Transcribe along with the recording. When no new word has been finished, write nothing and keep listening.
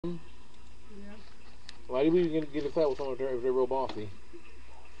Why do we get upset with someone if they're real bossy?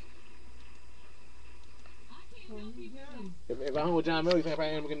 If I hung with John Miller, you think I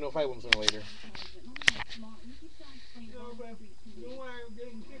ain't getting no fight with him sooner or later?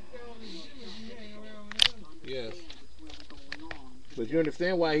 Yes. But you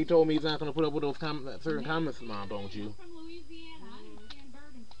understand why he told me he's not going to put up with those certain comments of mine, don't you?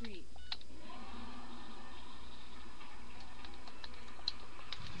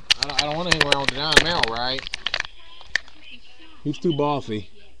 I don't want to hang around with John Mel, right? He's too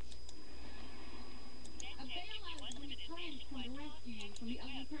bossy.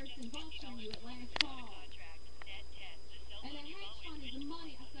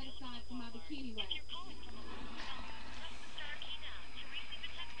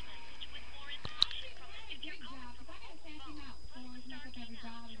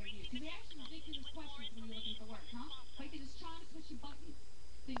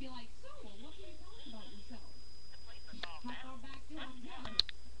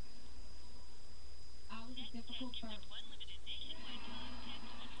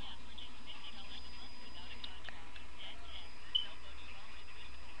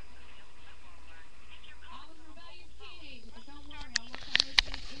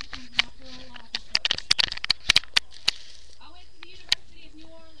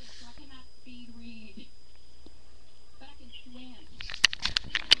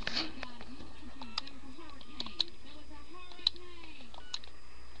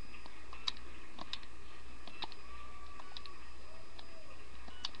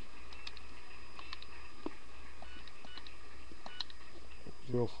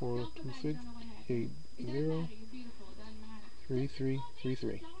 Zero 426-80-3333.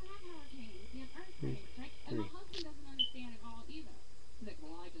 33.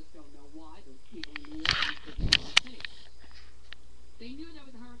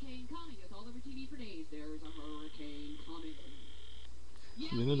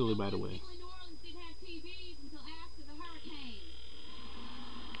 In Italy, by the way.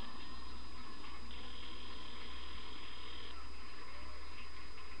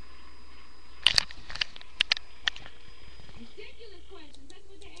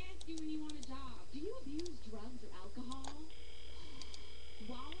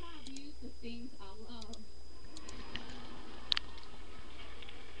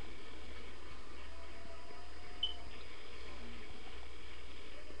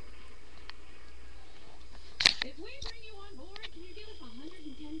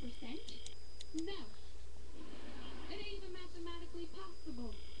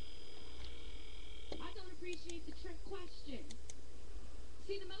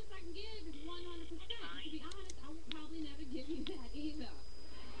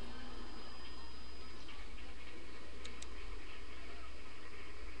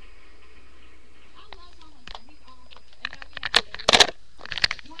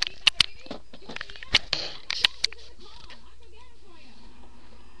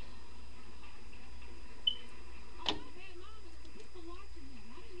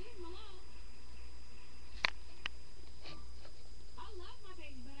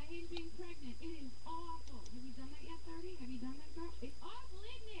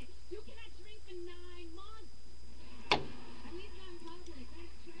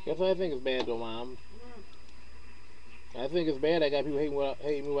 That's what I think is bad though, Mom. I think it's bad I got people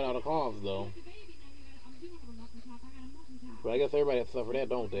hating me without a cause though. But I guess everybody has to suffer that,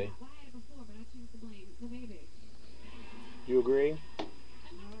 don't they? You agree?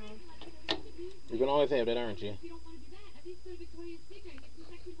 You're gonna always have that, aren't you?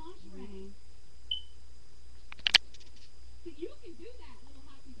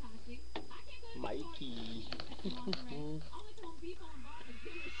 Mikey.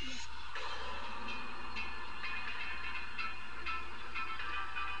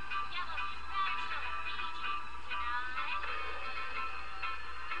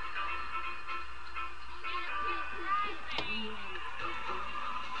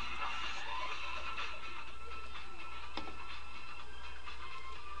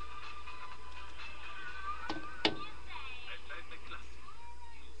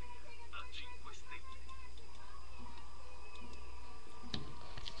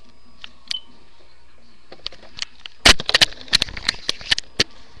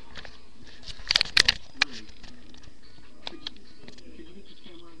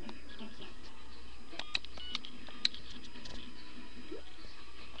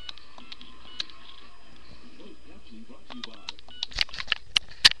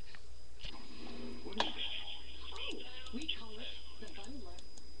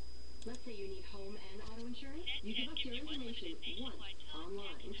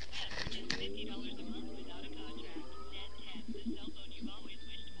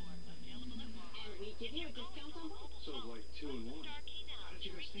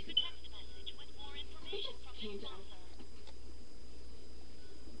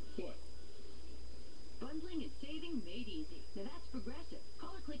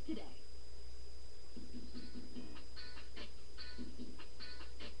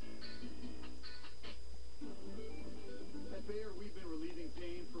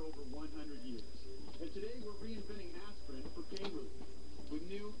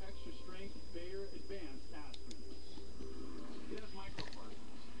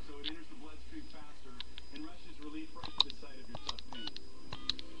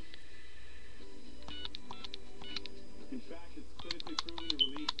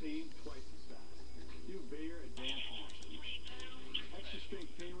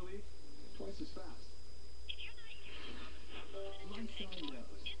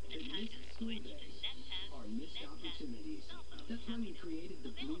 Honey created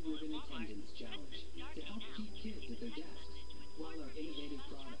the Blue Ribbon Attendance Challenge to help keep kids at their desks, while our innovative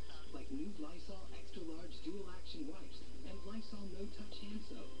products, like new Lysol Extra Large Dual Action Wipes and Lysol No Touch Hand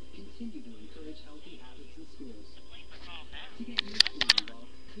Soap, continue to encourage healthy habits in schools. To get your school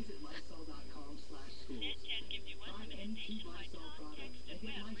involved, visit Lysol.com/schools. Buy any 2 Lysol products and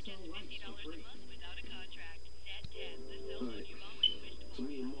get Lysol Wipes for free. Alright, so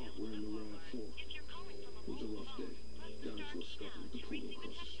me and Mark were in the RAV4. It was a rough day. Got into a scuffle with the poodle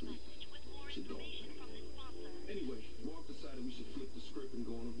across the street. It's a dog. Anyway, Mark decided we should flip the script and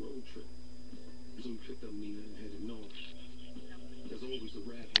go on a road trip. So we picked up Nina and headed north. As always, the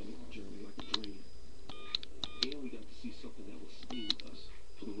rat made the journey like a dream. And we got to see something that would stay with us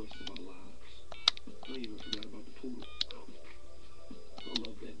for the rest of our lives. I even forgot about the poodle. I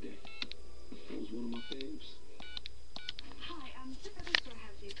love that day. That was one of my faves. Hi, Superperson store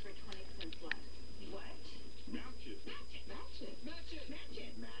has these for 20 cents less. What? Match it. Match it. Match it. Match it. Match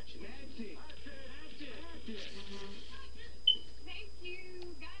it. Match it. Match it. Match it. Match it. Thank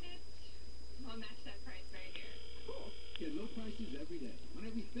you. Got it. I'll match that price right here. Cool. Get low prices every day on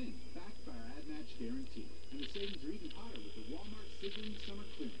everything, backed by our ad match guarantee. And the savings are even hotter with the Walmart Sizzling Summer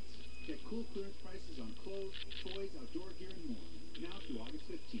Clearance. Get cool clearance prices on clothes, toys, outdoor gear, and more. Now through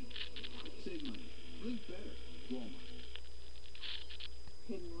August 15th. Save money. Live better. Walmart.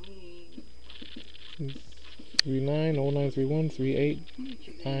 Good morning.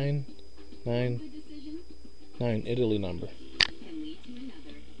 390931389999 Italy number. Can lead to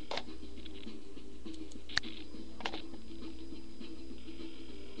another.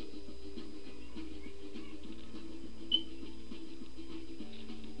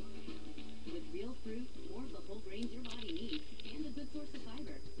 With real fruit, more of the whole grains your body needs, and a good source of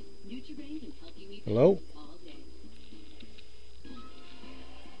fiber. Nutrigrain can help you eat Hello? all day.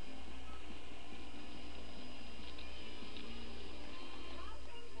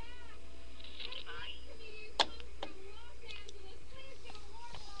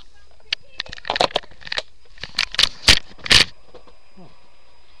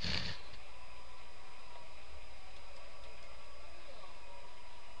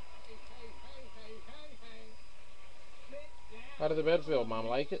 How does the bed feel, Mom?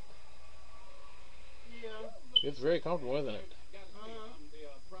 Like it? Yeah. It's very comfortable, isn't it? I'm the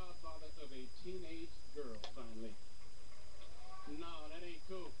proud father of a teenage girl, finally. No, that ain't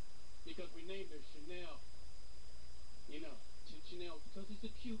cool. Because we named her Chanel. You know, Chanel, because it's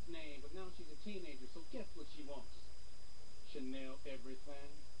a cute name, but now she's a teenager, so guess what she wants? Chanel everything.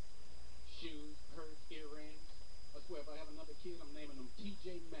 Shoes, purse, earrings. I swear, if I have another kid, I'm naming them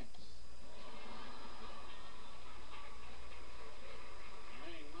TJ Maxx. I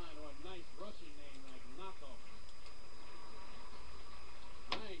ain't lying, or a nice Russian name like Knockoff.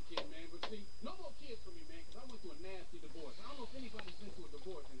 I ain't kidding, man, but see, no more kids for me, man, because I went through a nasty divorce. I don't know if anybody's been through a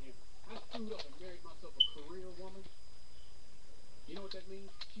divorce in here. I screwed up and married myself a career woman. You know what that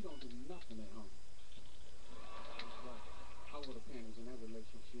means? She don't do nothing at home. Right. I wore the panties in that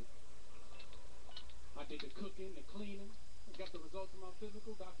relationship. I did the cooking, the cleaning. I got the results of my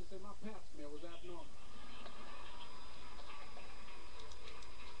physical. Doctor said my pap smear was abnormal.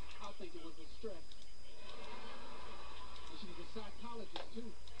 I think it was the stress. And she was a psychologist, too.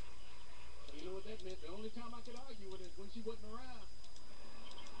 So you know what that meant? The only time I could argue with her is when she wasn't around.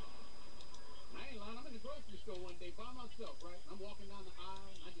 I ain't lying. I'm in the grocery store one day by myself, right? I'm walking down the aisle,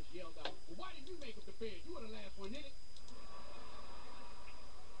 and I just yelled out, well, why did you make up the bed? You were the last one in it.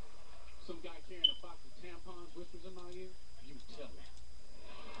 Some guy carrying a box of tampons whispers in my ear. You tell him.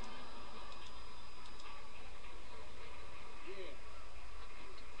 Yeah.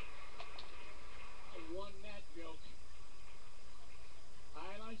 I won that joke.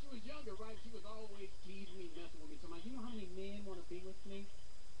 When she was younger, right, she was always teasing me, messing with me. So I'm like, you know how many men want to be with me?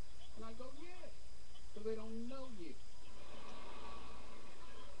 And I go, yeah, because they don't know you.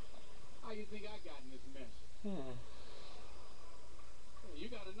 How you think I got in this mess? Well,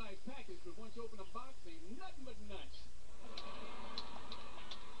 you got a nice package, but once you open a box, ain't nothing but nuts.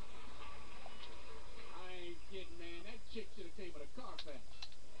 I ain't kidding, man. That chick should have came with a Carfax.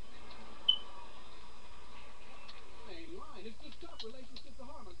 I ain't lying. It's just tough. Relationships are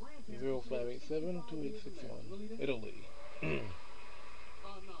hard. My grandparents... 0587-2861. Italy.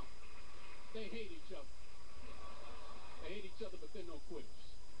 Oh, no. They hate each other. They hate each other, but they're no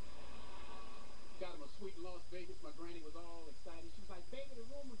quitters. Got him a suite in Las Vegas. My granny was all excited. She was like, baby, the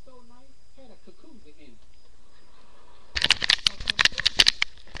room was so nice. Had a jacuzzi in it.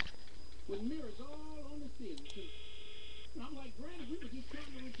 With mirrors all on the ceiling. And I'm like, granny, we were just trying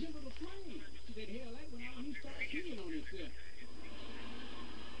to rekindle the flame. She said, hell, that went out when he started peeing on himself.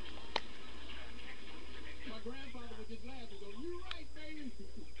 My grandfather would just laugh and go, you right.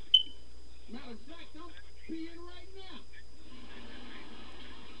 Matter of fact, I'm peeing right now.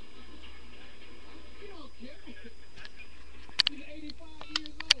 You don't care. He's 85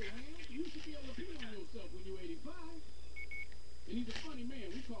 years old, man. You should be able to pee on yourself when you're 85. And he's a funny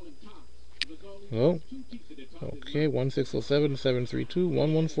man. We call him Tops. Oh, okay,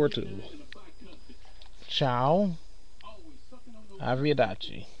 1607-732-1142. Ciao.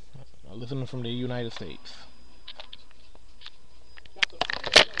 Arrivederci. Listening from the United States.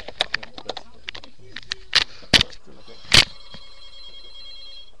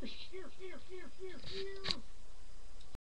 Here.